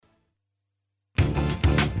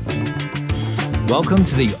Welcome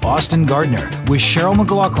to the Austin Gardener with Cheryl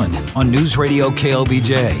McLaughlin on News Radio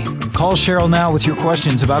KLBJ. Call Cheryl now with your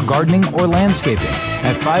questions about gardening or landscaping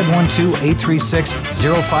at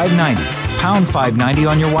 512-836-0590, pound 590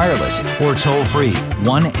 on your wireless, or toll free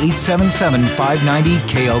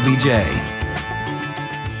 1-877-590-KLBJ.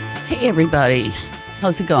 Hey everybody,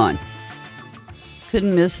 how's it going?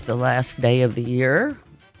 Couldn't miss the last day of the year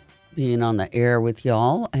being on the air with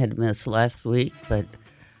y'all. I had to miss last week, but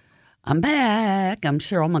I'm back. I'm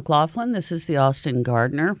Cheryl McLaughlin. This is the Austin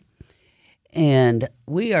Gardener. And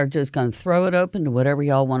we are just going to throw it open to whatever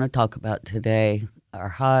y'all want to talk about today. Our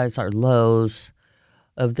highs, our lows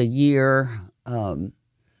of the year,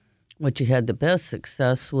 what you had the best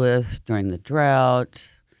success with during the drought.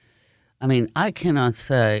 I mean, I cannot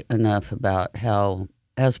say enough about how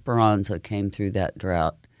Esperanza came through that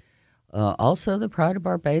drought. Also, the Pride of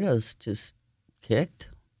Barbados just kicked,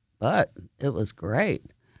 but it was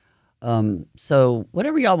great. So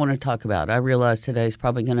whatever y'all want to talk about, I realize today's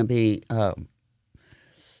probably going to be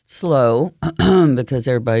slow because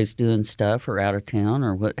everybody's doing stuff or out of town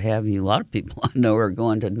or what have you. A lot of people I know are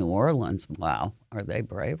going to New Orleans. Wow, are they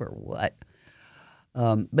brave or what?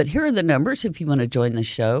 But here are the numbers if you want to join the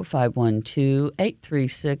show,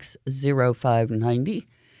 512-836-0590.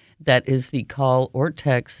 That is the call or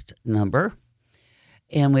text number.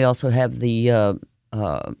 And we also have the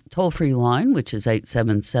toll-free line, which is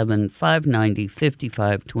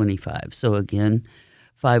 877-590-5525. So again,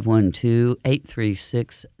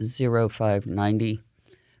 512-836-0590.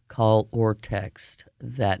 Call or text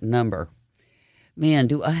that number. Man,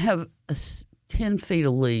 do I have 10 feet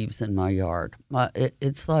of leaves in my yard.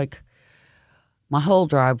 It's like my whole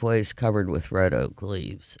driveway is covered with red oak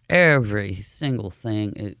leaves. Every single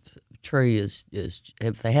thing, tree is,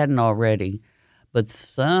 if they hadn't already, but for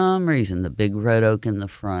some reason, the big red oak in the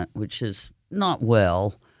front, which is not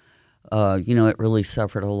well, it really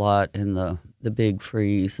suffered a lot in the big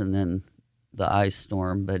freeze and then the ice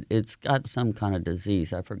storm, but it's got some kind of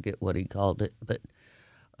disease. I forget what he called it, but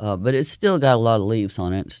it's still got a lot of leaves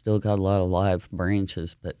on it. It's still got a lot of live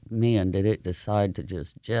branches, but man, did it decide to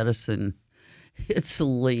just jettison its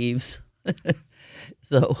leaves.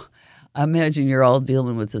 So I imagine you're all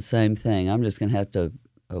dealing with the same thing. I'm just going to have to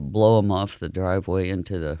blow them off the driveway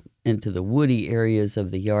into the woody areas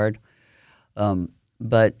of the yard.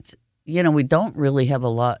 But, we don't really have a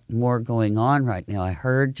lot more going on right now. I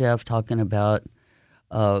heard Jeff talking about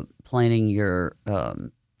planting your,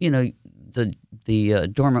 the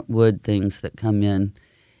dormant wood things that come in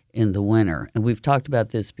the winter. And we've talked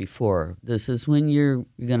about this before. This is when you're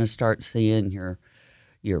going to start seeing your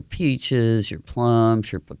peaches, your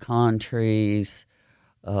plums, your pecan trees,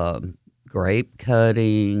 grape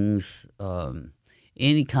cuttings,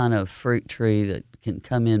 any kind of fruit tree that can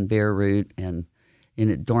come in bare root and in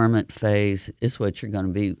a dormant phase is what you're going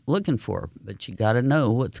to be looking for. But you got to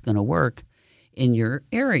know what's going to work in your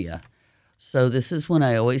area. So this is when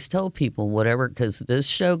I always tell people whatever, because this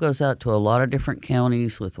show goes out to a lot of different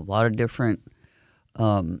counties with a lot of different,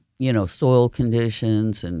 soil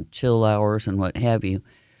conditions and chill hours and what have you.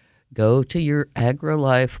 Go to your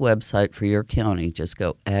AgriLife website for your county. Just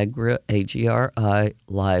go Agri, A-G-R-I,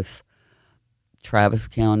 Life, Travis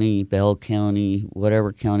County, Bell County,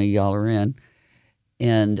 whatever county y'all are in,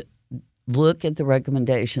 and look at the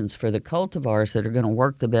recommendations for the cultivars that are going to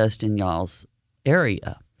work the best in y'all's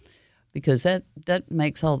area, because that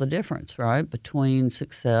makes all the difference, right, between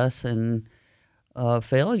success and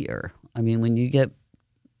failure. I mean, when you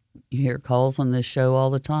hear calls on this show all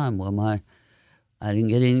the time, I didn't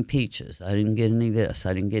get any peaches. I didn't get any this.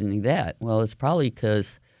 I didn't get any that. Well, it's probably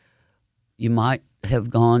because you might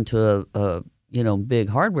have gone to a big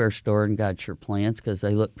hardware store and got your plants because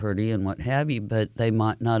they look pretty and what have you, but they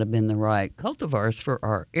might not have been the right cultivars for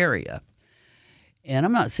our area. And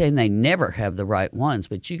I'm not saying they never have the right ones,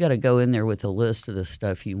 but you got to go in there with a list of the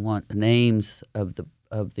stuff you want, the names of the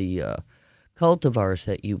cultivars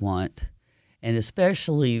that you want. And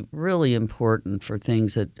especially really important for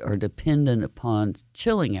things that are dependent upon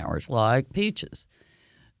chilling hours, like peaches.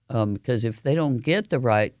 Because if they don't get the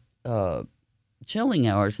right chilling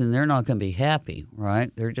hours, then they're not going to be happy,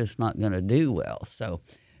 right? They're just not going to do well. So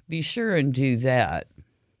be sure and do that.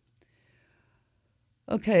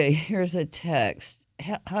 Okay, here's a text.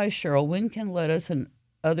 Hi, Cheryl. When can lettuce and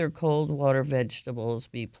other cold water vegetables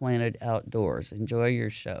be planted outdoors? Enjoy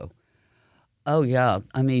your show. Oh, yeah.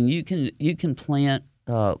 I mean, you can plant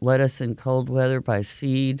lettuce in cold weather by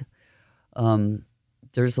seed.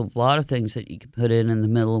 There's a lot of things that you can put in the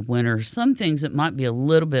middle of winter. Some things that might be a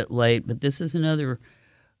little bit late, but this is another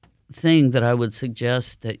thing that I would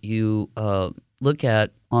suggest that you look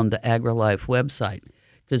at on the AgriLife website,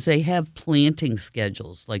 because they have planting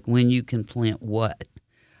schedules, like when you can plant what.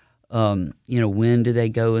 When do they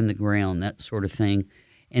go in the ground, that sort of thing.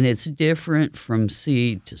 And it's different from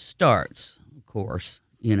seed to starts, of course.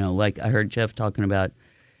 Like I heard Jeff talking about,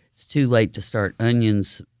 it's too late to start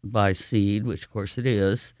onions by seed, which of course it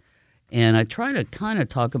is. And I try to kind of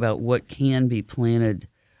talk about what can be planted,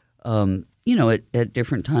 at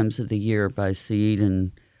different times of the year by seed.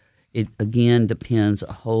 And it, again, depends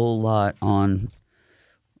a whole lot on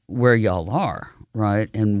where y'all are, right,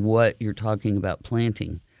 and what you're talking about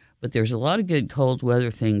planting. But there's a lot of good cold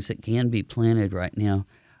weather things that can be planted right now.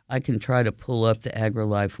 I can try to pull up the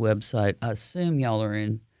AgriLife website. I assume y'all are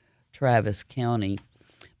in Travis County.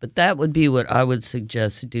 But that would be what I would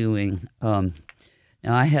suggest doing. Now,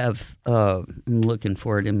 I have, I'm looking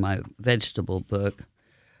for it in my vegetable book,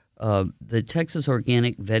 the Texas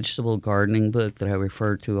Organic Vegetable Gardening book that I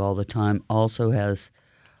refer to all the time also has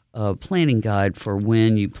a planting guide for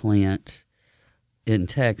when you plant in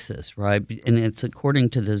Texas, right? And it's according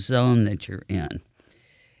to the zone that you're in.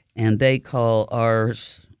 And they call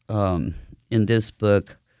ours, in this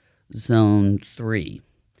book, Zone 3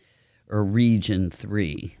 or Region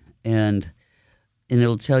 3. And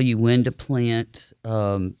it'll tell you when to plant,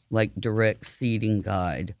 like direct seeding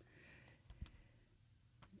guide.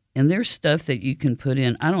 And there's stuff that you can put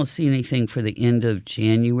in. I don't see anything for the end of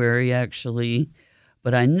January, actually,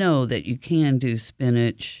 but I know that you can do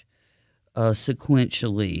spinach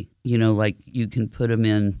sequentially. Like you can put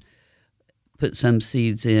some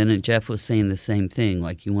seeds in, and Jeff was saying the same thing.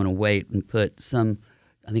 Like you want to wait and put some,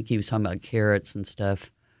 I think he was talking about carrots and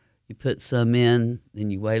stuff. You put some in, then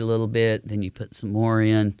you wait a little bit, then you put some more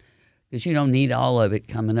in, because you don't need all of it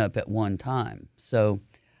coming up at one time. So,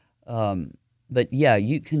 but yeah,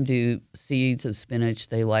 you can do seeds of spinach.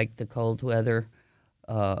 They like the cold weather.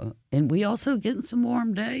 And we also getting some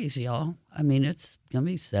warm days, y'all. I mean, it's going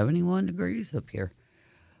to be 71 degrees up here.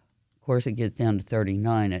 Of course, it gets down to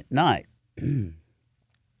 39 at night.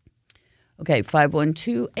 Okay,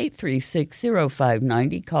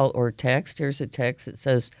 512-836-0590. Call or text. Here's a text that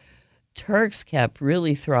says, Turk's Cap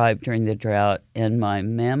really thrived during the drought, and my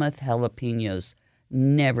mammoth jalapenos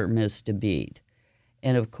never missed a beat.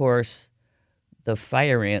 And, of course, the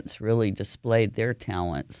fire ants really displayed their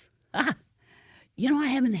talents. I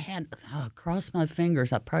haven't had, cross my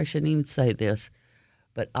fingers, I probably shouldn't even say this,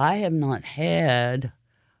 but I have not had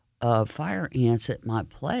fire ants at my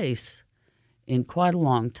place in quite a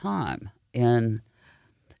long time. And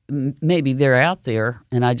maybe they're out there,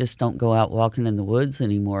 and I just don't go out walking in the woods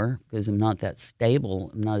anymore because I'm not that stable.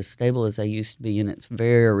 I'm not as stable as I used to be, and it's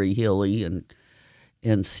very hilly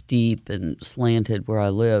and steep and slanted where I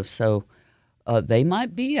live. So they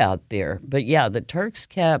might be out there. But, yeah, the Turk's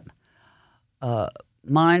Cap,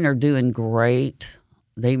 mine are doing great.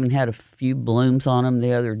 They even had a few blooms on them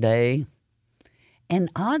the other day. And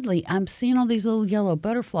oddly, I'm seeing all these little yellow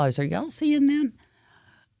butterflies. Are y'all seeing them?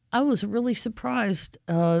 I was really surprised.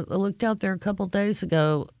 I looked out there a couple days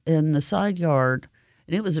ago in the side yard,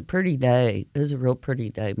 and it was a pretty day. It was a real pretty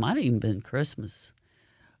day. Might have even been Christmas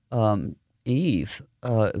Eve.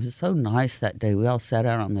 It was so nice that day. We all sat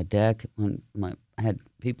out on the deck when I had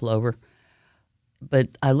people over. But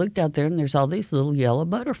I looked out there, and there's all these little yellow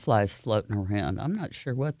butterflies floating around. I'm not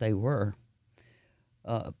sure what they were.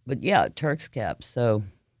 But, yeah, Turk's Cap. So,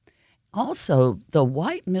 also, the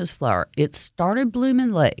white mistflower, it started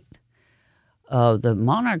blooming late. The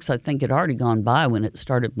monarchs, I think, had already gone by when it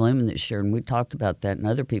started blooming this year, and we talked about that, and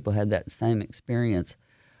other people had that same experience.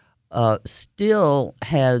 Still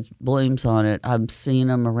had blooms on it. I've seen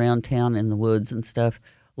them around town in the woods and stuff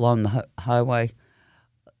along the highway.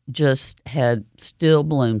 Just had still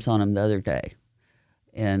blooms on them the other day.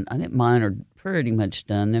 And I think mine are pretty much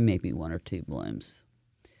done. There may be one or two blooms.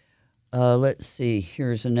 Let's see.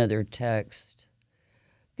 Here's another text.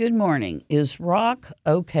 Good morning. Is rock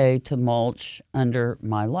okay to mulch under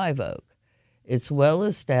my live oak? It's well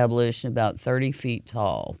established, about 30 feet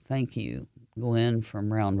tall. Thank you, Glenn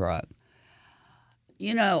from Round Rock.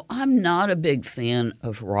 I'm not a big fan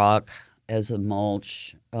of rock as a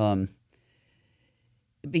mulch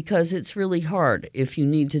because it's really hard. If you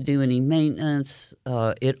need to do any maintenance,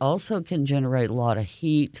 it also can generate a lot of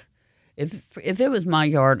heat. If it was my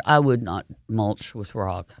yard, I would not mulch with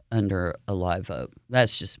rock under a live oak.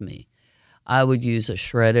 That's just me. I would use a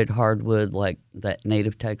shredded hardwood like that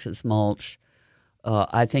native Texas mulch.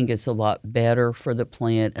 I think it's a lot better for the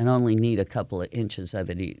plant and only need a couple of inches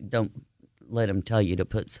of it. Don't let them tell you to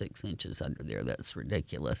put 6 inches under there. That's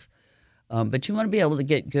ridiculous. But you want to be able to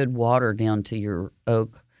get good water down to your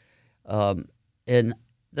oak. And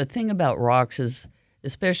the thing about rocks is,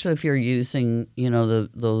 especially if you're using,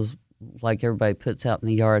 those like everybody puts out in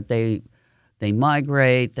the yard, they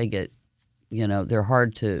migrate. They get, they're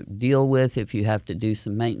hard to deal with if you have to do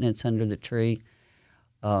some maintenance under the tree.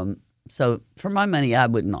 So for my money, I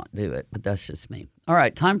would not do it, but that's just me. All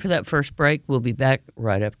right, time for that first break. We'll be back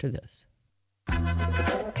right after this.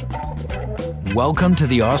 Welcome to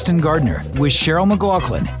the Austin Gardener with Cheryl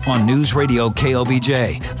McLaughlin on News Radio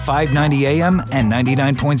KLBJ, 590 AM and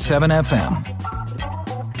 99.7 FM.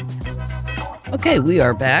 Okay, we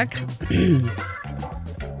are back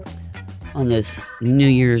on this New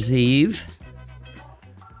Year's Eve.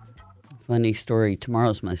 Funny story,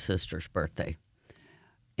 tomorrow's my sister's birthday.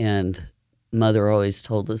 And Mother always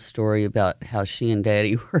told this story about how she and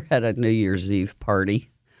Daddy were at a New Year's Eve party.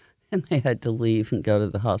 And they had to leave and go to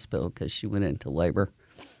the hospital because she went into labor.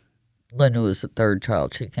 Linda was the third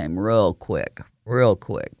child. She came real quick.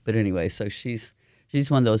 But anyway, so she's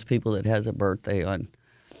one of those people that has a birthday on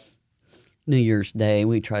New Year's Day.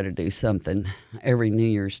 We try to do something every New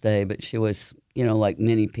Year's Day, but she was, like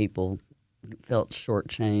many people, felt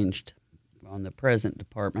shortchanged on the present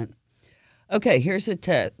department. Okay, here's a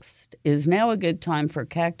text. Is now a good time for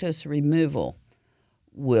cactus removal?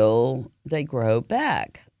 Will they grow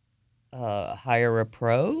back? Hire a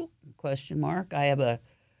pro? ? I have a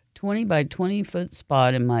 20 by 20 foot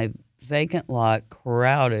spot in my vacant lot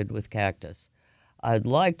crowded with cactus. I'd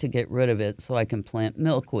like to get rid of it so I can plant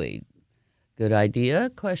milkweed. Good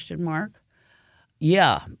idea? ?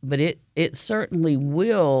 Yeah, but it certainly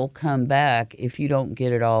will come back if you don't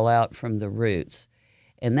get it all out from the roots.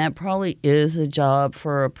 And that probably is a job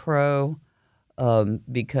for a pro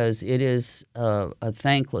because it is a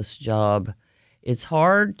thankless job. It's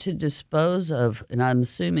hard to dispose of, and I'm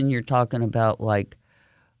assuming you're talking about like,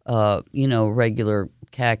 regular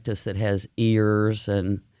cactus that has ears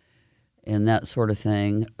and that sort of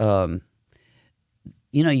thing.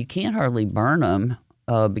 You can't hardly burn them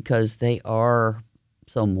because they are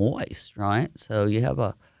so moist, right? So you have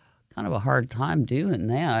a kind of a hard time doing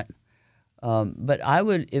that. But I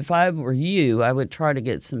would, if I were you, I would try to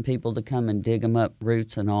get some people to come and dig them up,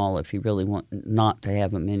 roots and all, if you really want not to have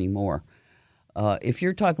them anymore. If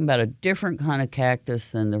you're talking about a different kind of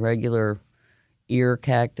cactus than the regular ear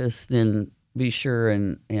cactus, then be sure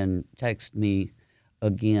and text me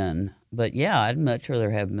again. But yeah, I'd much rather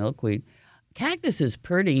have milkweed. Cactus is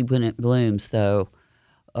pretty when it blooms, though.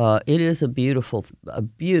 It is a beautiful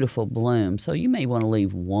bloom. So you may want to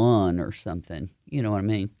leave one or something. You know what I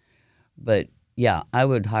mean? But yeah, I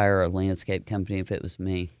would hire a landscape company if it was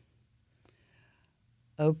me.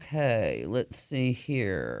 Okay, let's see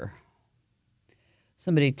here.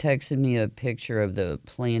 Somebody texted me a picture of the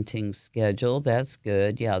planting schedule. That's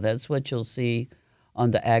good. Yeah, that's what you'll see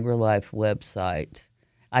on the AgriLife website.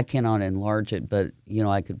 I cannot enlarge it, but,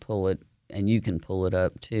 I could pull it, and you can pull it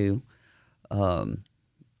up, too,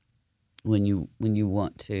 when you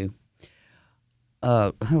want to.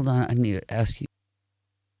 Hold on, I need to ask you.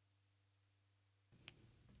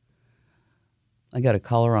 I got a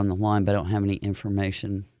caller on the line, but I don't have any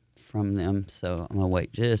information from them, so I'm going to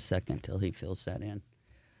wait just a second till he fills that in.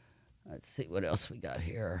 Let's see what else we got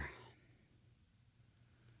here.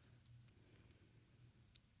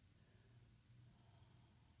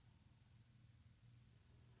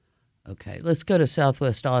 Okay, let's go to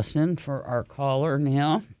Southwest Austin for our caller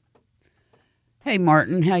now. Hey,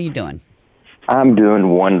 Martin, how you doing? I'm doing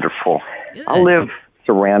wonderful. Good. I live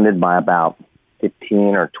surrounded by about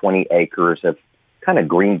 15 or 20 acres of kind of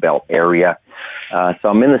greenbelt area. So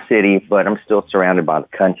I'm in the city, but I'm still surrounded by the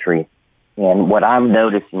country. And what I've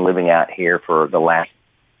noticed in living out here for the last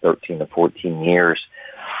 13 to 14 years,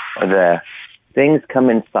 the things come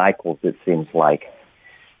in cycles, it seems like.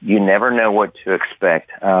 You never know what to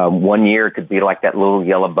expect. 1 year it could be like that little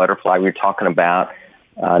yellow butterfly we were talking about.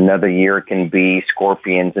 Another year it can be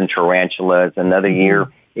scorpions and tarantulas. Another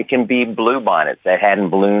year it can be bluebonnets that hadn't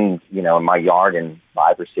bloomed, in my yard in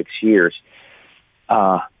 5 or 6 years.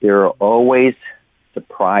 There are always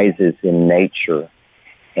surprises in nature,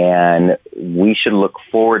 and we should look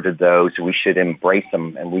forward to those. We should embrace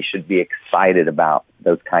them, and we should be excited about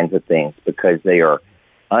those kinds of things because they are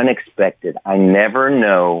unexpected. I never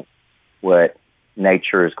know what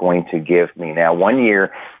nature is going to give me. Now, 1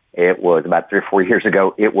 year, it was about 3 or 4 years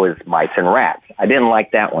ago, it was mice and rats. I didn't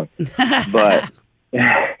like that one.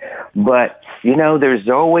 But there's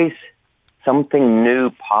always something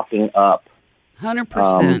new popping up.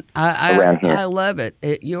 100%. Around here. I love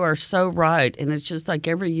it. You are so right. And it's just like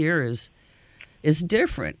every year is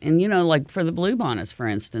different. And, like for the bluebonnets, for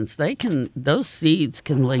instance, those seeds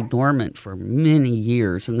can lay dormant for many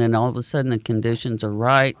years. And then all of a sudden the conditions are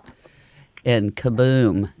right. And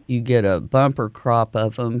kaboom, you get a bumper crop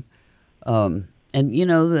of them. And,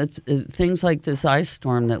 that's, things like this ice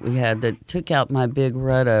storm that we had that took out my big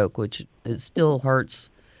red oak, which it still hurts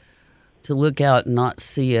to look out and not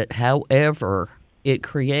see it. However, it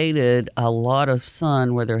created a lot of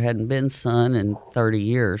sun where there hadn't been sun in 30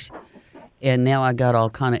 years. And now I got all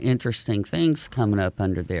kind of interesting things coming up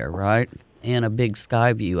under there, right? And a big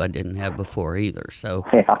sky view I didn't have before either. So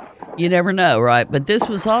you never know, right? But this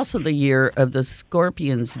was also the year of the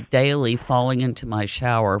scorpions daily falling into my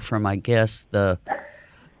shower from, I guess, the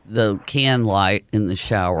can light in the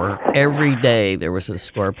shower. Every day there was a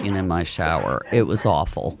scorpion in my shower. It was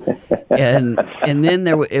awful. And then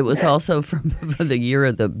it was also from the year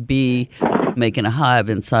of the bee making a hive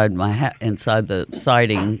inside inside the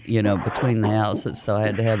siding, between the houses. So I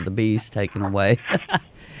had to have the bees taken away.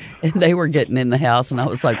 And they were getting in the house, and I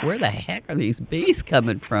was like, where the heck are these bees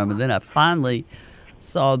coming from? And then I finally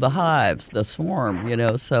saw the hives, the swarm,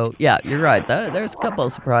 So, yeah, you're right. There's a couple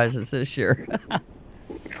of surprises this year.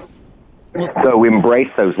 So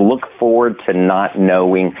embrace those. Look forward to not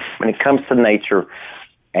knowing. When it comes to nature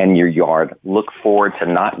and your yard, look forward to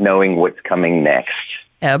not knowing what's coming next.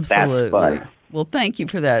 Absolutely. That's fun. Well, thank you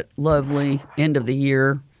for that lovely end of the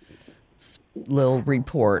year little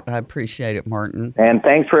report. I appreciate it, Martin. And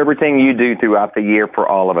thanks for everything you do throughout the year for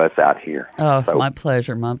all of us out here. Oh, it's my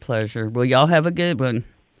pleasure. My pleasure. Well, y'all have a good one.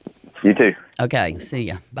 You too. Okay. See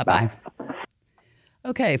ya. Bye-bye.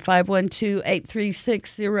 Okay.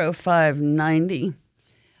 512-836-0590.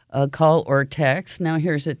 Call or text. Now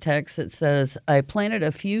here's a text that says, I planted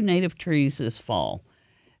a few native trees this fall.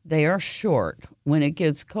 They are short. When it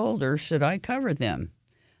gets colder, should I cover them?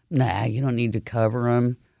 Nah, you don't need to cover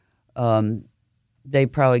them. They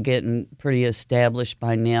probably getting pretty established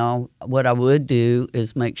by now. What I would do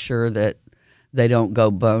is make sure that they don't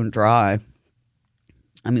go bone dry.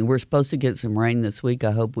 I mean, we're supposed to get some rain this week.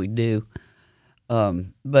 I hope we do.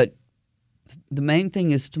 But the main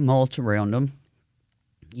thing is to mulch around them.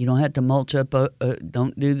 You don't have to mulch up.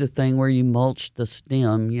 Don't do the thing where you mulch the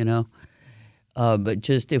stem, But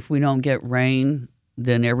just if we don't get rain,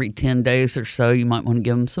 then every 10 days or so, you might want to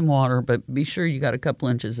give them some water. But be sure you got a couple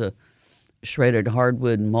inches of shredded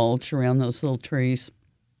hardwood mulch around those little trees.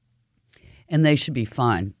 And they should be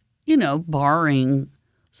fine, barring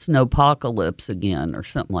snowpocalypse again or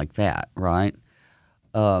something like that, right?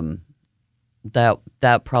 That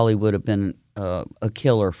probably would have been a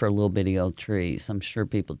killer for little bitty old trees. I'm sure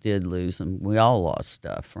people did lose them. We all lost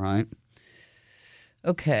stuff, right?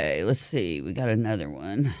 Okay, let's see. We got another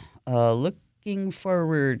one. Looking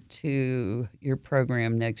forward to your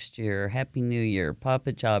program next year. Happy New Year,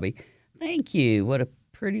 Papa Jobby. Thank you. What a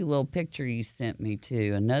pretty little picture you sent me,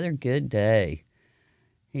 too. Another good day.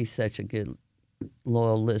 He's such a good,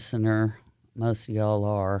 loyal listener. Most of y'all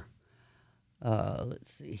are.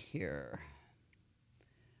 Let's see here.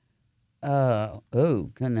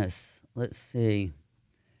 Oh, goodness. Let's see.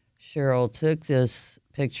 Cheryl took this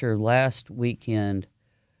picture last weekend.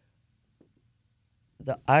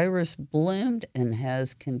 The iris bloomed and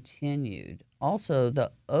has continued. Also,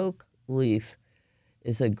 the oak leaf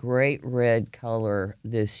is a great red color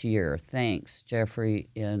this year. Thanks, Jeffrey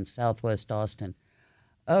in Southwest Austin.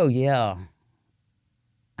 Oh, yeah.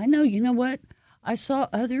 I know. You know what? I saw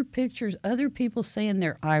other pictures, other people saying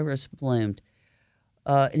their iris bloomed.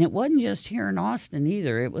 And it wasn't just here in Austin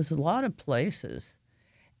either. It was a lot of places.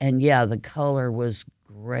 And, yeah, the color was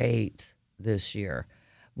great this year.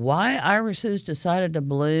 Why irises decided to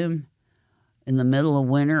bloom in the middle of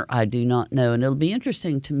winter, I do not know. And it'll be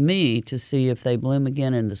interesting to me to see if they bloom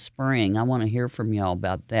again in the spring. I want to hear from y'all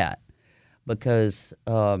about that. Because,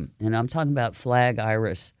 and I'm talking about flag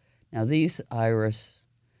iris. Now, these iris,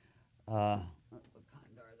 what kind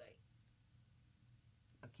are they?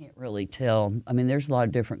 I can't really tell. I mean, there's a lot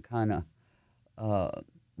of different kind of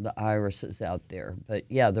the irises out there. But,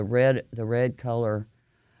 yeah, the red color.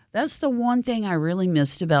 That's the one thing I really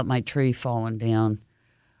missed about my tree falling down.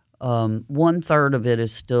 1/3 of it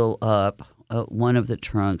is still up. One of the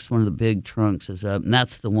trunks, one of the big trunks is up. And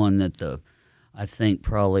that's the one that I think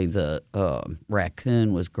probably the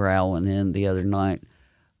raccoon was growling in the other night.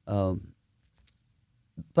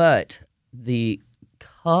 But the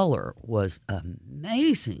color was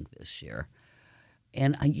amazing this year.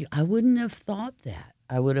 And I wouldn't have thought that.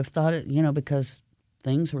 I would have thought it, because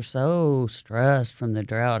things were so stressed from the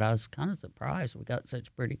drought. I was kind of surprised we got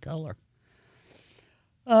such pretty color.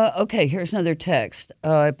 Okay, here's another text.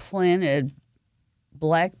 I planted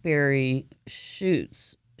blackberry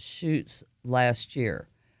shoots last year.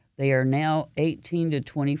 They are now 18 to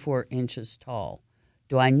 24 inches tall.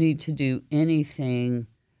 Do I need to do anything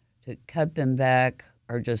to cut them back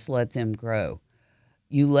or just let them grow?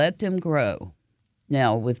 You let them grow.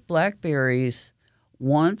 Now, with blackberries,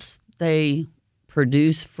 once they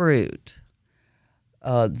produce fruit,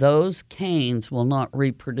 those canes will not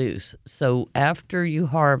reproduce. So after you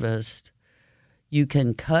harvest, you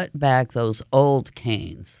can cut back those old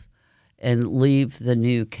canes and leave the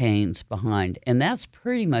new canes behind. And that's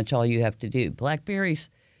pretty much all you have to do. Blackberries,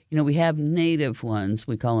 we have native ones.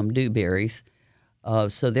 We call them dewberries.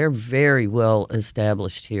 So they're very well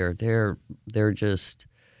established here. They're just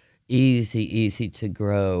easy to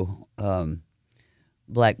grow.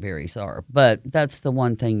 Blackberries are. But that's the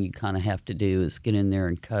one thing you kind of have to do is get in there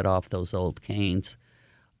and cut off those old canes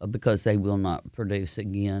because they will not produce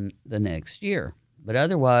again the next year. But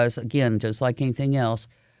otherwise, again, just like anything else,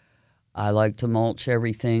 I like to mulch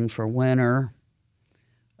everything for winter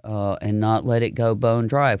and not let it go bone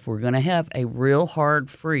dry. If we're going to have a real hard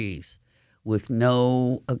freeze with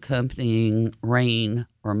no accompanying rain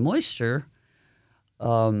or moisture,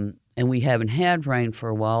 and we haven't had rain for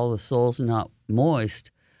a while, the soil's not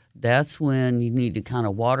moist, that's when you need to kind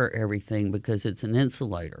of water everything because it's an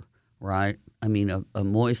insulator, right? I mean, a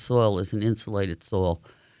moist soil is an insulated soil.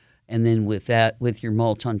 And then with your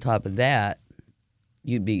mulch on top of that,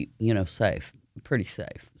 you'd be, safe, pretty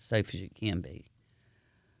safe, safe as you can be.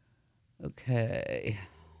 Okay.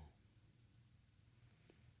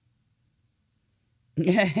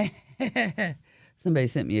 Somebody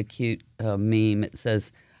sent me a cute meme. It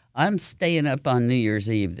says, I'm staying up on New Year's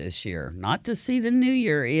Eve this year, not to see the new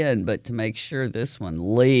year in, but to make sure this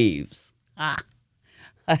one leaves.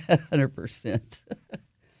 100%.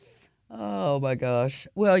 Oh, my gosh.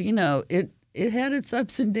 Well, it had its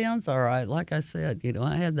ups and downs, all right. Like I said,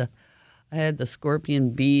 I had the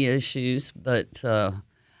scorpion bee issues, but now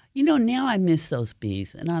I miss those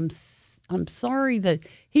bees, and I'm sorry that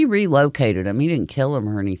he relocated them. He didn't kill them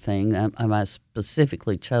or anything. I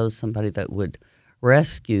specifically chose somebody that would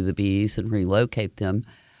rescue the bees and relocate them.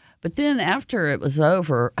 But then after it was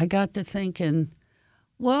over, I got to thinking,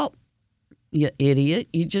 well, you idiot,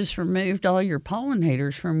 you just removed all your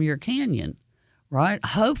pollinators from your canyon, right?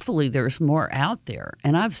 Hopefully there's more out there.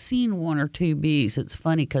 And I've seen one or two bees. It's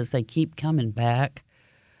funny because they keep coming back.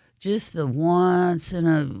 Just the once in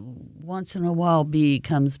a while bee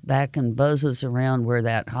comes back and buzzes around where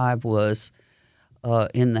that hive was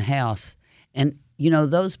in the house. And,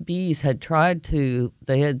 those bees had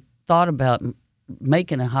they had thought about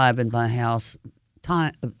making a hive in my house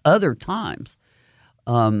other times.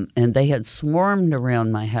 And they had swarmed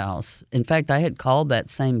around my house. In fact, I had called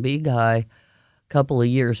that same bee guy a couple of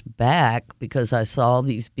years back because I saw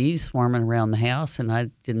these bees swarming around the house, and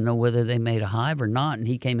I didn't know whether they made a hive or not. And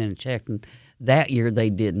he came in and checked, and that year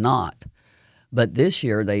they did not. But this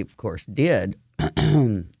year they, of course, did.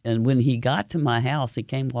 And when he got to my house, he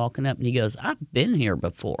came walking up, and he goes, I've been here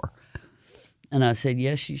before. And I said,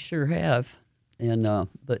 yes, you sure have. And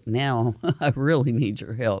but now I really need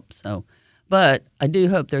your help. But I do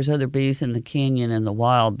hope there's other bees in the canyon and the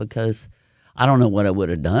wild because I don't know what I would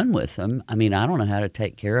have done with them. I mean, I don't know how to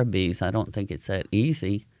take care of bees. I don't think it's that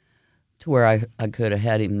easy to where I could have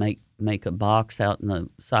had him make a box out in the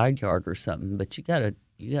side yard or something. But you gotta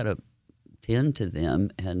tend to them,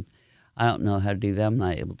 and I don't know how to do that. I'm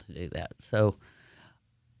not able to do that. So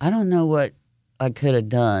I don't know what I could have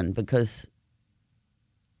done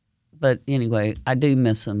but anyway, I do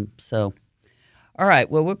miss them. So. All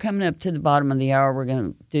right, well, we're coming up to the bottom of the hour. We're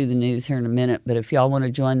going to do the news here in a minute. But if y'all want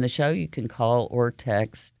to join the show, you can call or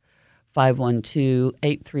text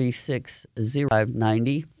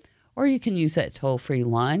 512-836-0590. Or you can use that toll-free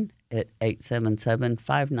line at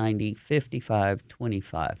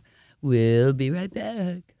 877-590-5525. We'll be right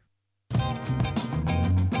back.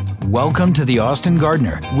 Welcome to the Austin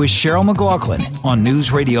Gardener with Cheryl McLaughlin on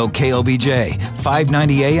News Radio KLBJ,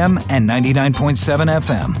 590 AM and 99.7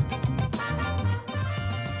 FM.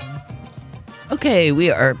 Okay, we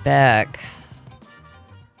are back,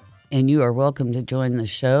 and you are welcome to join the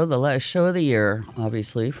show, the last show of the year,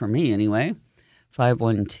 obviously, for me anyway,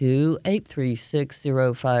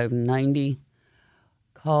 512-836-0590.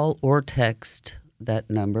 Call or text that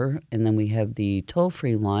number, and then we have the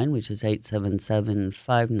toll-free line, which is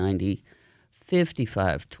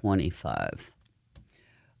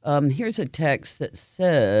 877-590-5525. Here's a text that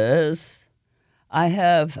says, I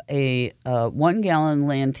have a 1-gallon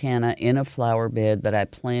lantana in a flower bed that I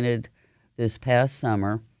planted this past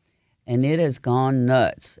summer, and it has gone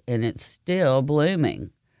nuts, and it's still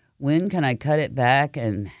blooming. When can I cut it back,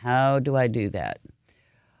 and how do I do that?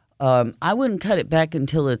 I wouldn't cut it back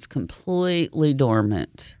until it's completely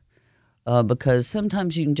dormant because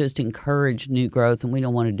sometimes you can just encourage new growth, and we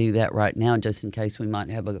don't want to do that right now just in case we might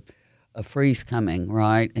have a freeze coming,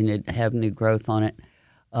 right, and it have new growth on it.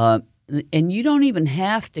 and you don't even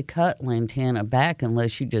have to cut lantana back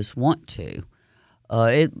unless you just want to.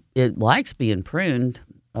 It likes being pruned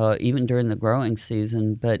even during the growing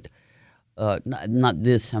season, but not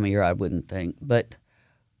this time of year, I wouldn't think. But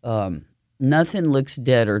nothing looks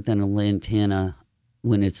deader than a lantana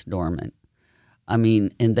when it's dormant. I mean,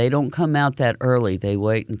 and they don't come out that early. They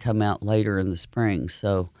wait and come out later in the spring.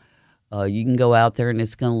 So you can go out there and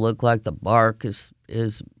it's going to look like the bark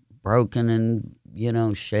is broken and,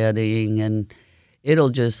 shedding, and it'll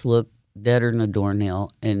just look deader than a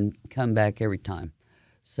doornail and come back every time.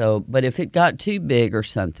 So, but if it got too big or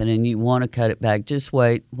something and you want to cut it back, just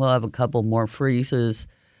wait. We'll have a couple more freezes.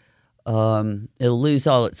 It'll lose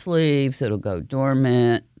all its leaves. It'll go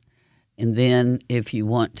dormant. And then if you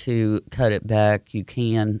want to cut it back, you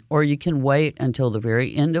can. Or you can wait until the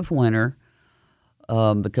very end of winter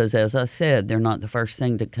because, as I said, they're not the first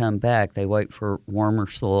thing to come back. They wait for warmer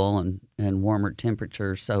soil and warmer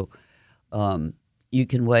temperatures. So you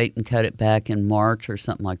can wait and cut it back in March or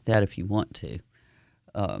something like that if you want to.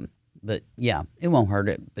 But, yeah, it won't hurt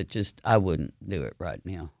it. But just I wouldn't do it right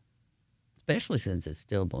now, especially since it's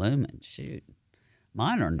still blooming. Shoot,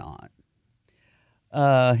 mine are not.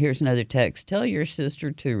 Here's another text. Tell your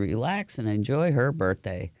sister to relax and enjoy her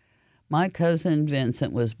birthday. My cousin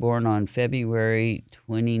Vincent was born on February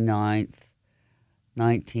 29th,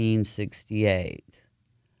 1968.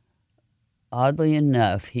 Oddly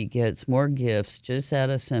enough, he gets more gifts just out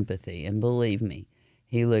of sympathy. And believe me,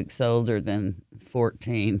 he looks older than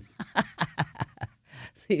 14.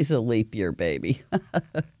 He's a leap year baby.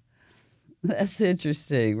 That's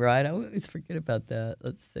interesting, right? I always forget about that.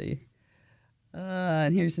 Let's see.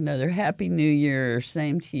 And here's another. Happy New Year.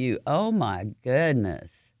 Same to you. Oh, my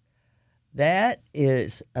goodness. That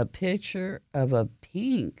is a picture of a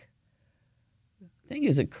pink, I think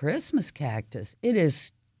it's a Christmas cactus. It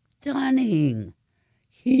is stunning.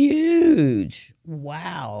 Huge.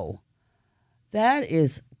 Wow. That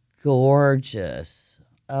is gorgeous.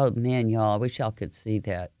 Oh, man, y'all. I wish y'all could see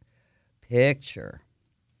that picture.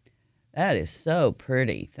 That is so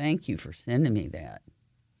pretty. Thank you for sending me that.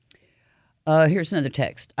 Here's another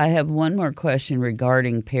text. I have one more question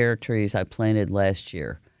regarding pear trees I planted last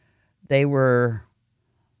year. They were,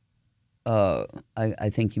 I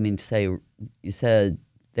think you mean to say, you said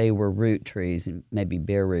they were root trees, and maybe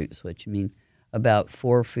bare root is what you mean, about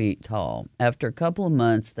 4 feet tall. After a couple of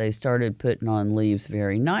months, they started putting on leaves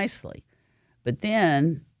very nicely. But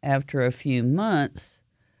then, after a few months,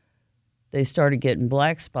 they started getting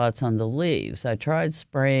black spots on the leaves. I tried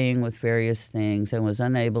spraying with various things and was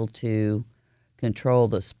unable to control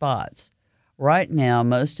the spots. Right now,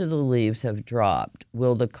 most of the leaves have dropped.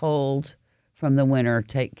 Will the cold from the winter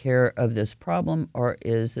take care of this problem, or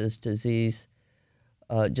is this disease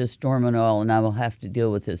just dormant oil and I will have to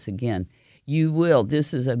deal with this again? You will.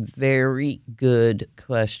 This is a very good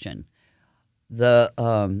question. The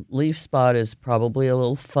leaf spot is probably a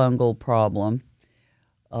little fungal problem,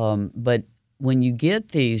 but when you get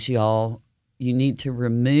these, y'all, you need to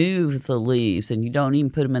remove the leaves, and you don't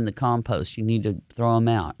even put them in the compost. You need to throw them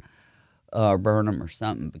out or burn them or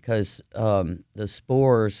something, because the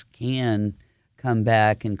spores can come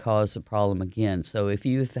back and cause the problem again. So if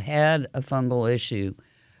you've had a fungal issue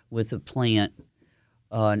with a plant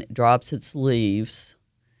and it drops its leaves,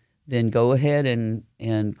 then go ahead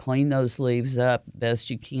and clean those leaves up best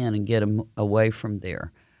you can and get them away from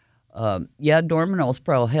there. Dormant oil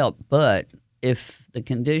spray will help, but if the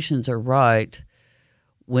conditions are right,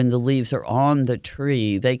 when the leaves are on the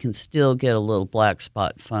tree, they can still get a little black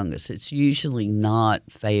spot fungus. It's usually not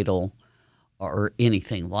fatal or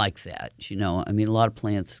anything like that. I mean, a lot of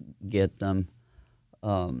plants get them,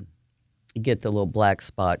 get the little black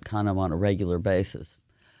spot kind of on a regular basis.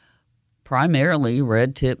 Primarily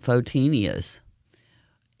red tip photinias.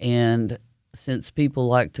 And since people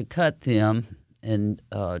like to cut them and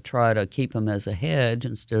try to keep them as a hedge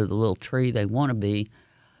instead of the little tree they want to be,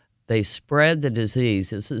 they spread the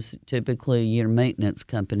disease. This is typically your maintenance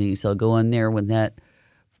companies. They'll go in there when that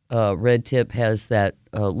red tip has that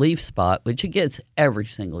leaf spot, which it gets every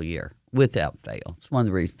single year without fail. It's one of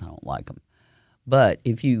the reasons I don't like them. But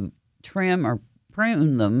if you trim or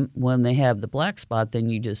prune them when they have the black spot, then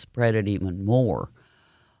you just spread it even more.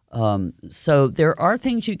 So there are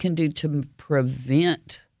things you can do to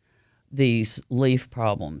prevent these leaf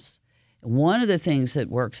problems. One of the things that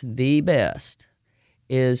works the best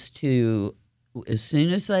is to, as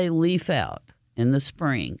soon as they leaf out in the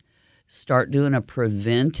spring, start doing a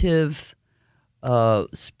preventive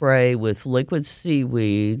spray with liquid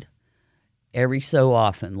seaweed every so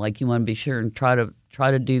often. Like, you want to be sure and try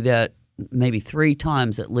to do that maybe 3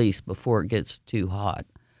 times at least before it gets too hot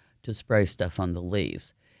to spray stuff on the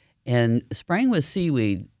leaves. And spraying with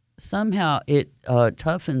seaweed, somehow it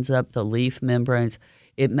toughens up the leaf membranes.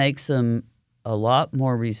 It makes them a lot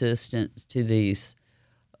more resistant to these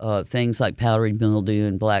things like powdery mildew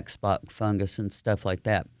and black spot fungus and stuff like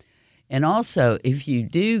that. And also, if you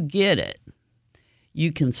do get it,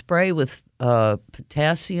 you can spray with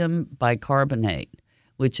potassium bicarbonate,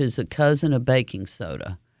 which is a cousin of baking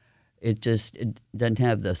soda. It doesn't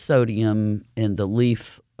have the sodium and the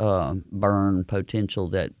leaf burn potential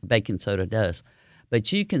that baking soda does.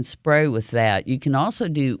 But you can spray with that. You can also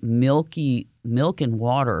do milk and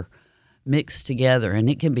water mixed together, and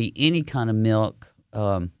it can be any kind of milk,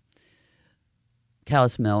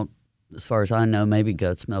 cow's milk, as far as I know. Maybe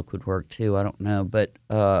goat's milk would work too. I don't know. But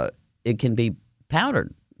it can be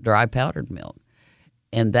dry powdered milk.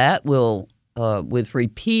 And that will, with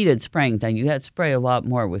repeated spraying thing, you have to spray a lot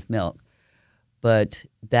more with milk. But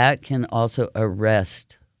that can also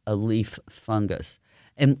arrest a leaf fungus.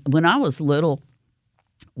 And when I was little,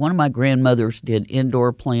 one of my grandmothers did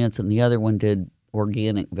indoor plants and the other one did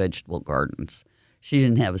organic vegetable gardens. She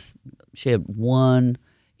had one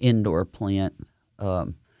indoor plant.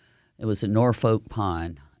 It was a Norfolk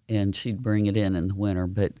pine, and she'd bring it in the winter.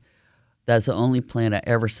 But that's the only plant I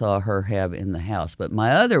ever saw her have in the house. But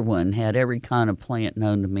my other one had every kind of plant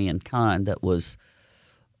known to mankind that was,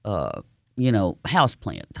 house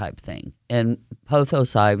plant type thing. And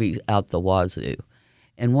pothos ivy out the wazoo.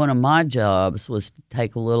 And one of my jobs was to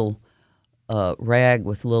take a little rag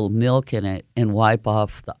with a little milk in it and wipe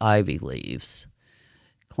off the ivy leaves,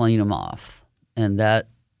 clean them off. And that,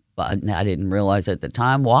 I didn't realize at the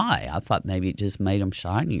time why. I thought maybe it just made them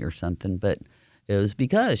shiny or something, but it was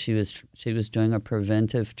because she was doing a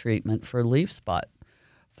preventive treatment for leaf spot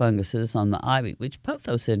funguses on the ivy, which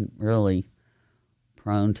pothos isn't really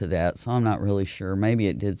prone to that, so I'm not really sure. Maybe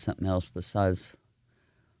it did something else besides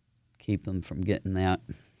keep them from getting that.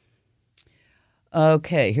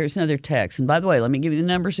 Okay, here's another text. And by the way, let me give you the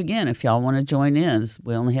numbers again if y'all want to join in.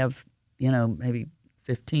 We only have, maybe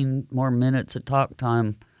 15 more minutes of talk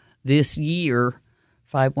time this year.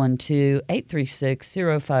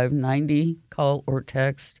 512-836-0590. Call or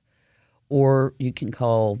text. Or you can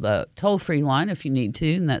call the toll-free line if you need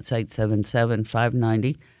to, and that's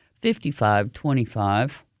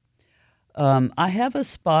 877-590-5525. I have a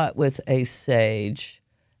spot with a sage,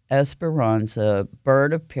 esperanza,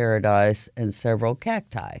 bird of paradise, and several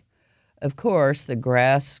cacti. Of course, the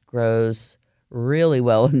grass grows really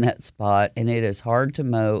well in that spot, and it is hard to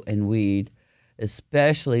mow and weed,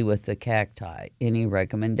 especially with the cacti. Any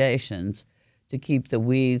recommendations to keep the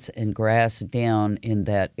weeds and grass down in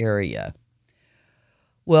that area?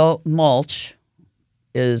 Well, mulch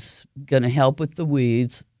is going to help with the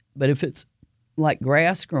weeds, but if it's like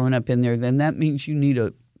grass growing up in there, then that means you need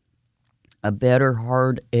a better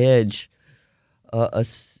hard edge, a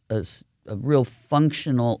real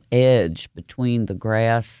functional edge between the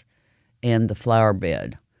grass and the flower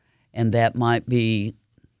bed. And that might be,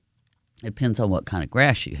 it depends on what kind of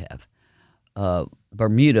grass you have.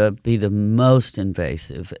 Bermuda be the most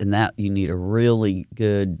invasive, and that you need a really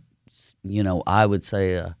good, I would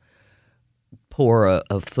say pour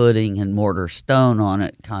a footing and mortar stone on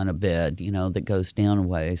it kind of bed, that goes down a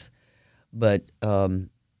ways. But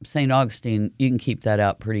St. Augustine, you can keep that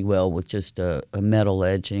out pretty well with just a metal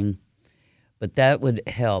edging. But that would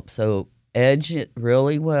help. So edge it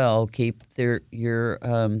really well. Keep your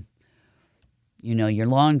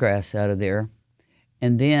lawn grass out of there.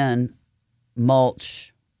 And then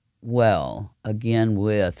mulch well, again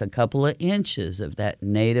with a couple of inches of that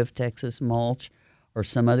native Texas mulch or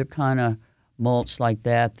some other kind of mulch like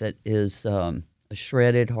that is a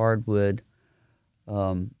shredded hardwood.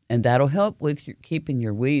 And that'll help with keeping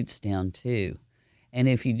your weeds down too. And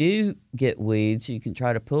if you do get weeds, you can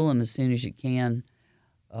try to pull them as soon as you can.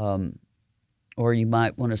 Or you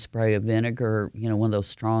might want to spray a vinegar, one of those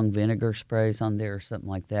strong vinegar sprays on there or something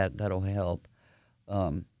like that. That'll help.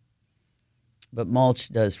 But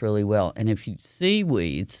mulch does really well. And if you see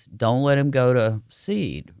weeds, don't let them go to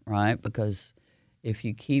seed, right? Because if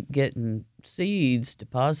you keep getting seeds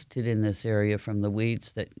deposited in this area from the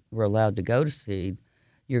weeds that were allowed to go to seed,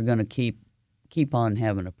 you're going to keep on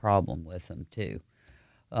having a problem with them too.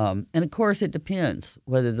 And of course, it depends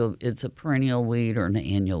whether it's a perennial weed or an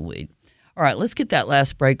annual weed. All right, let's get that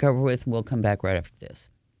last break over with, and we'll come back right after this.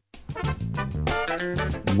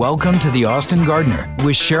 Welcome to the Austin Gardener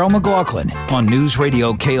with Cheryl McLaughlin on News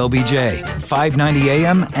Radio KLBJ, 590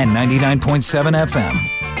 AM and 99.7 FM.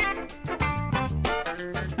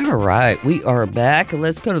 All right, we are back.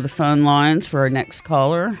 Let's go to the phone lines for our next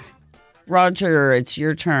caller. Roger, it's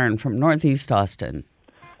your turn from Northeast Austin.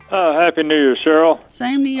 Happy New Year, Cheryl.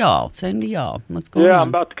 Same to y'all. What's going on? Yeah, I'm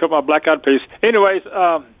about to cut my black-eyed peas. Anyways,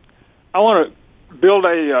 I want to build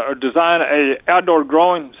or design a outdoor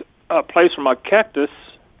growing place for my cactus,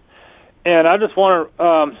 and I just want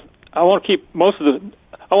to. I want to keep most of the.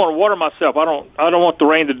 I want to water myself. I don't want the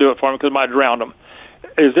rain to do it for me because it might drown them.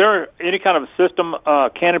 Is there any kind of a system,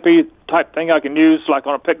 canopy type thing I can use, like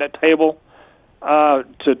on a picnic table,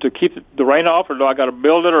 to keep the rain off, or do I got to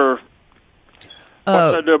build it, or what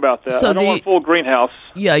should I do about that? I don't want a full greenhouse.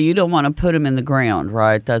 Yeah, you don't want to put them in the ground,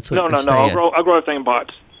 right? That's what you're saying. No. I'll grow everything in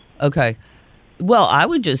pots. Okay. Well, I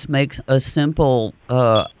would just make a simple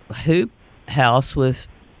hoop house with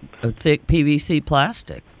a thick PVC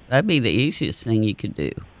plastic. That'd be the easiest thing you could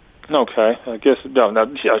do. Okay, I guess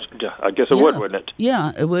I guess it would, wouldn't it?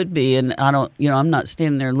 Yeah, it would be. And I don't, I'm not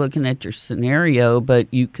standing there looking at your scenario, but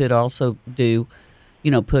you could also do,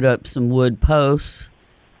 put up some wood posts,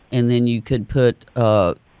 and then you could put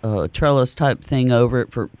a trellis type thing over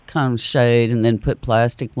it for kind of shade, and then put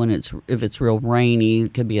plastic if it's real rainy.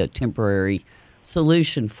 It could be a temporary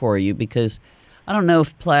solution for you, because I don't know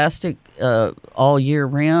if plastic all year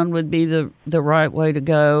round would be the right way to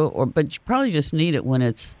go, but you probably just need it when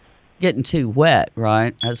it's getting too wet,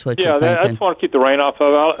 right? That's what you're thinking. I just want to keep the rain off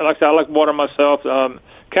of it. Like I said, I like water myself.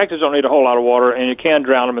 Cactus don't need a whole lot of water, and you can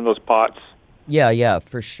drown them in those pots. Yeah,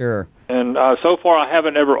 for sure. And so far, I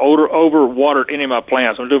haven't ever over-watered any of my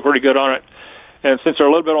plants. I'm doing pretty good on it. And since they're a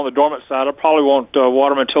little bit on the dormant side, I probably won't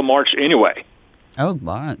water them until March anyway. Oh,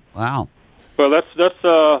 wow. Well, that's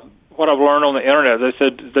what I've learned on the internet. They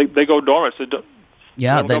said they go dormant. So they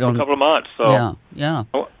don't go for a couple of months. So yeah.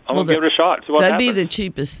 I'm gonna give it a shot. See what that'd happens. be the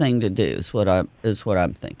cheapest thing to do. Is what I'm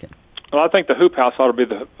thinking. Well, I think the hoop house ought to be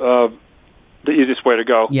the easiest way to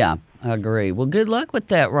go. Yeah, I agree. Well, good luck with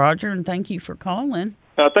that, Roger, and thank you for calling.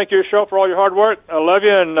 Thank you, Cheryl, for all your hard work. I love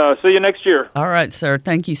you, and see you next year. All right, sir.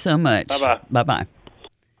 Thank you so much. Bye-bye.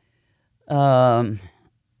 Bye-bye.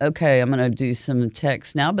 Okay, I'm going to do some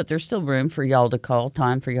text now, but there's still room for y'all to call.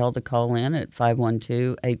 Time for y'all to call in at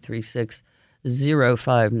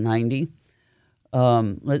 512-836-0590.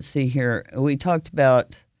 Let's see here. We talked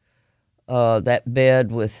about that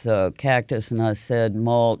bed with cactus, and I said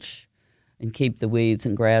mulch and keep the weeds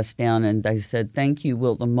and grass down. And they said, thank you.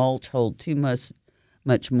 Will the mulch hold too much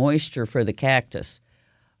moisture for the cactus?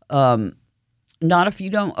 Not if you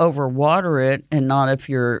don't overwater it, and not if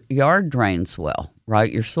your yard drains well,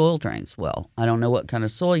 right? Your soil drains well. I don't know what kind of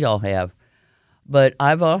soil y'all have, but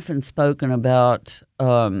I've often spoken about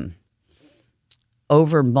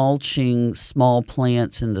over mulching small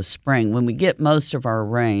plants in the spring. When we get most of our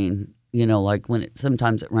rain, like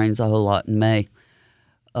sometimes it rains a whole lot in May,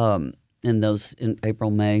 in April,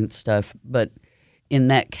 May and stuff. But in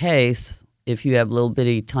that case, if you have little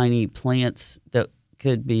bitty tiny plants that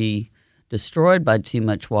could be destroyed by too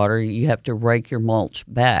much water, you have to rake your mulch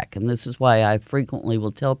back. And this is why I frequently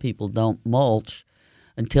will tell people don't mulch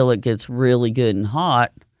until it gets really good and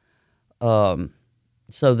hot, so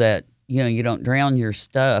that you don't drown your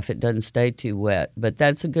stuff. It doesn't stay too wet. But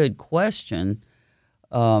that's a good question.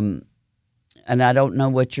 And I don't know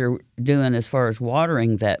what you're doing as far as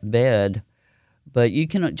watering that bed, but you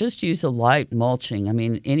can just use a light mulching. I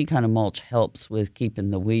mean, any kind of mulch helps with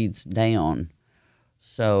keeping the weeds down.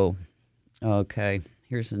 So, okay,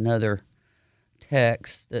 here's another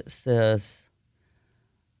text that says,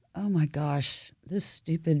 oh my gosh, this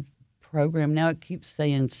stupid program, now it keeps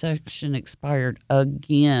saying section expired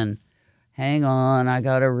again. Hang on, I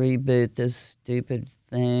got to reboot this stupid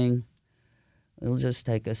thing. It'll just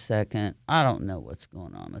take a second. I don't know what's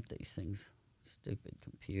going on with these things. Stupid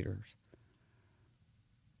computers.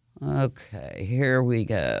 Okay, here we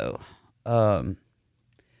go.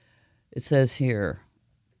 It says here,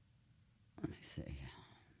 let me see.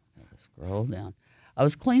 Gotta scroll down. I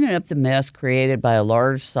was cleaning up the mess created by a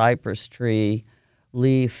large cypress tree,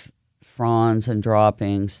 leaf, fronds, and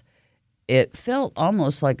droppings. It felt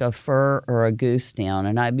almost like a fir or a goose down,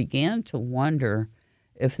 and I began to wonder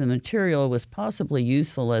if the material was possibly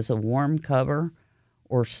useful as a warm cover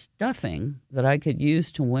or stuffing that I could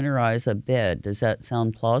use to winterize a bed. Does that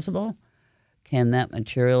sound plausible? Can that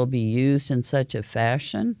material be used in such a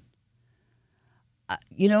fashion?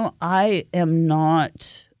 I am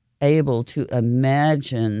not able to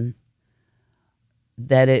imagine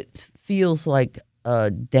that it feels like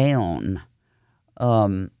a down.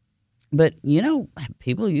 But,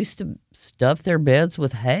 people used to stuff their beds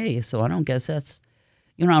with hay, so I don't guess that's,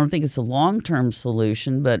 I don't think it's a long-term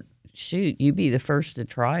solution, but shoot, you be the first to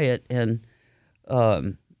try it and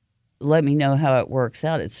let me know how it works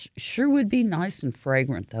out. It sure would be nice and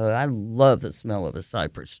fragrant, though. I love the smell of a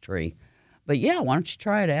cypress tree. But yeah, why don't you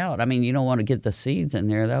try it out? I mean, you don't want to get the seeds in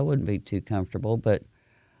there; that wouldn't be too comfortable. But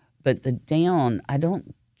the down, I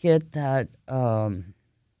don't get that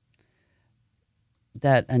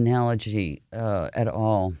that analogy at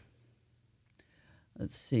all.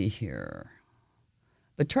 Let's see here.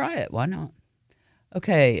 But try it. Why not?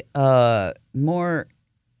 Okay. More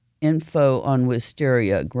info on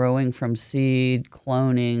wisteria, growing from seed,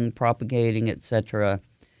 cloning, propagating, etc.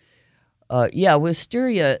 Yeah,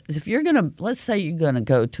 wisteria, if you're going to, let's say you're going to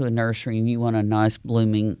go to a nursery and you want a nice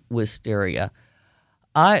blooming wisteria,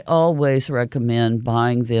 I always recommend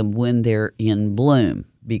buying them when they're in bloom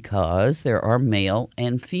because there are male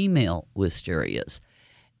and female wisterias.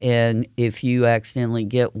 And if you accidentally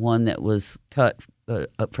get one that was cut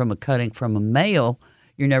from a cutting from a male,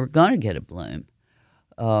 you're never going to get a bloom.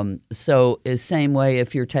 So the same way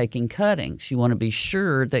if you're taking cuttings, you want to be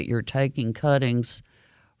sure that you're taking cuttings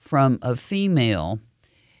from a female.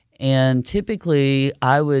 And typically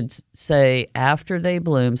I would say after they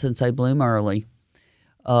bloom, since they bloom early,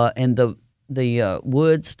 and the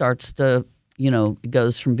wood starts to, it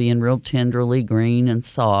goes from being real tenderly green and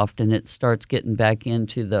soft, and it starts getting back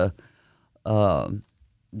into the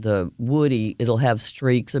woody. It'll have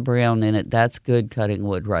streaks of brown in it. That's good cutting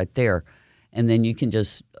wood right there. And then you can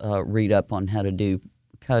just read up on how to do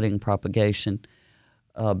cutting propagation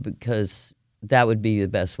because that would be the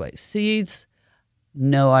best way. Seeds,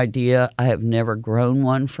 no idea. I have never grown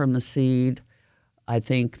one from a seed. I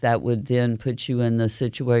think that would then put you in the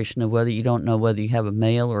situation of whether you don't know whether you have a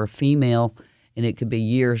male or a female, and it could be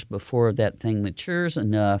years before that thing matures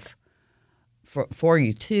enough for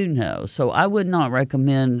you to know. So I would not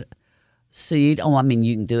recommend seed. Oh, I mean,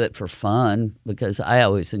 you can do it for fun because I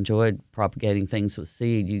always enjoyed propagating things with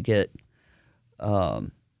seed. You get,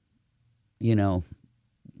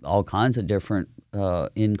 all kinds of different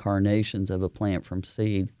incarnations of a plant from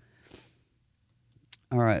seed.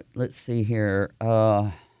 All right, let's see here.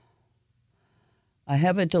 I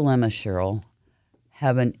have a dilemma, Cheryl.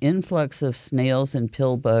 Have an influx of snails and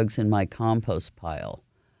pill bugs in my compost pile.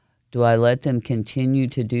 Do I let them continue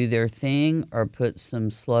to do their thing or put some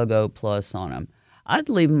Sluggo Plus on them? I'd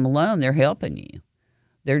leave them alone. They're helping you.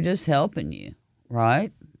 They're just helping you,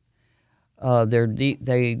 right? They're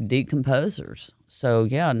decomposers. So,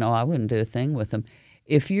 yeah, no, I wouldn't do a thing with them.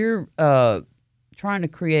 If you're trying to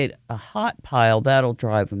create a hot pile, that'll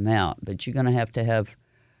drive them out. But you're going to have,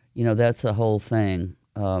 that's the whole thing,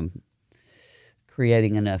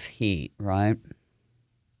 creating enough heat, right?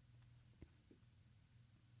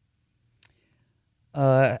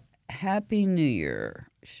 Happy New Year,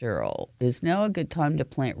 Cheryl. Is now a good time to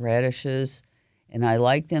plant radishes? And I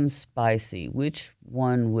like them spicy. Which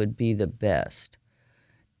one would be the best?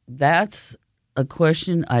 That's a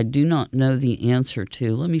question I do not know the answer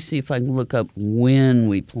to. Let me see if I can look up when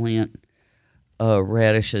we plant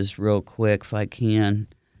radishes real quick, if I can,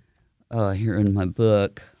 here in my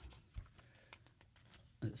book.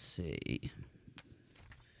 Let's see.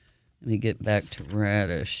 Let me get back to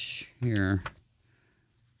radish here.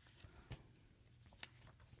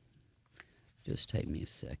 Just take me a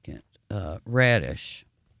second. Radish.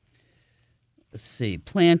 Let's see.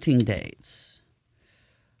 Planting dates.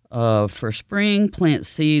 For spring, plant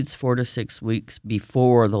seeds 4 to 6 weeks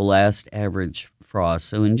before the last average frost.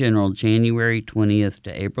 So in general, January 20th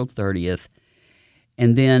to April 30th.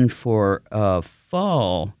 And then for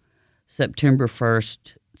fall, September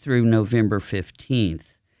 1st through November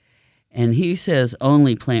 15th. And he says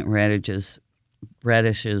only plant radishes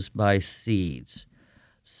by seeds.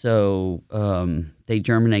 So they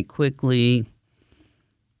germinate quickly,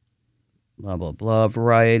 blah, blah, blah,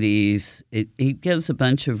 varieties. He gives a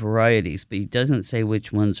bunch of varieties, but he doesn't say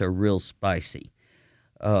which ones are real spicy.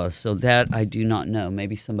 So that I do not know.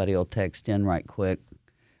 Maybe somebody will text in right quick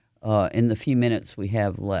in the few minutes we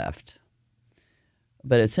have left.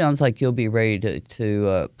 But it sounds like you'll be ready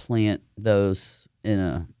to plant those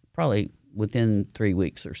in probably within 3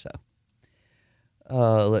 weeks or so.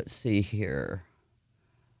 Let's see here.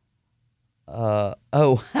 I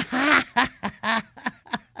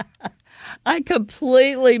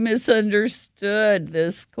completely misunderstood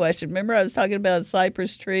this question. Remember I was talking about a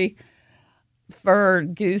cypress tree fir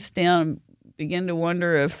goose down, began to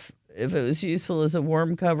wonder if it was useful as a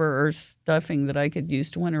worm cover or stuffing that I could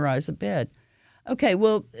use to winterize a bed. Okay,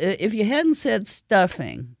 well, if you hadn't said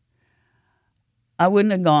stuffing, I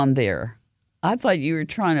wouldn't have gone there. I thought you were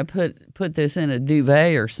trying to put this in a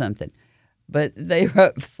duvet or something. But they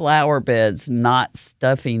wrote flower beds, not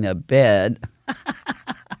stuffing a bed.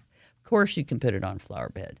 Of course you can put it on a flower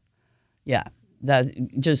bed. Yeah, that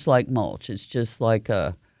just like mulch. It's just like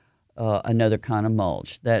another kind of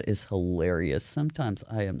mulch. That is hilarious. Sometimes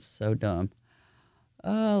I am so dumb.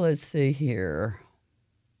 Let's see here.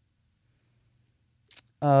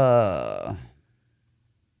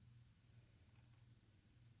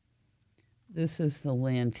 This is the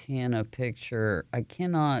lantana picture. I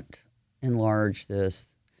cannot enlarge this,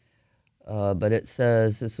 but it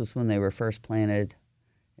says this was when they were first planted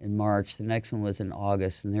in March. The next one was in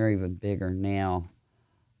August, and they're even bigger now.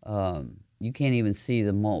 You can't even see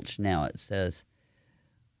the mulch now. It says,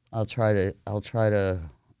 I'll try to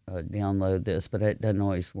download this, but it doesn't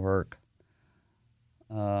always work.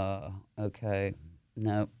 Okay,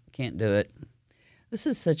 no, can't do it. This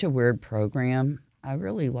is such a weird program. I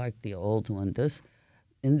really like the old one.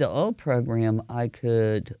 In the old program, I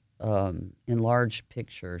could enlarge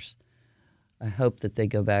pictures. I hope that they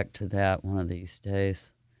go back to that one of these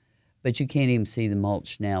days. But you can't even see the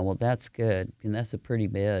mulch now. Well, that's good, and that's a pretty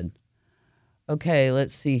bed. Okay,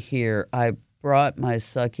 let's see here. I brought my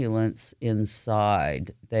succulents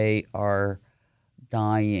inside. They are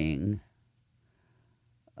dying.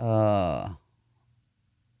 Okay,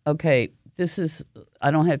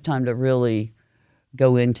 I don't have time to really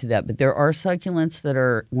go into that, but there are succulents that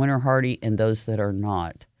are winter hardy and those that are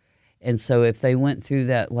not. And so if they went through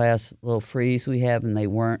that last little freeze we have and they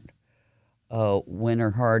weren't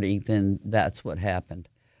winter hardy, then that's what happened.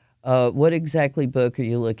 What exactly book are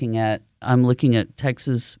you looking at? I'm looking at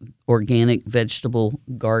Texas Organic Vegetable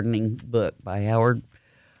Gardening book by Howard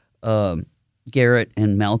Garrett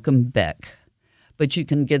and Malcolm Beck. But you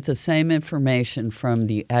can get the same information from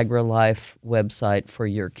the AgriLife website for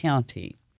your county.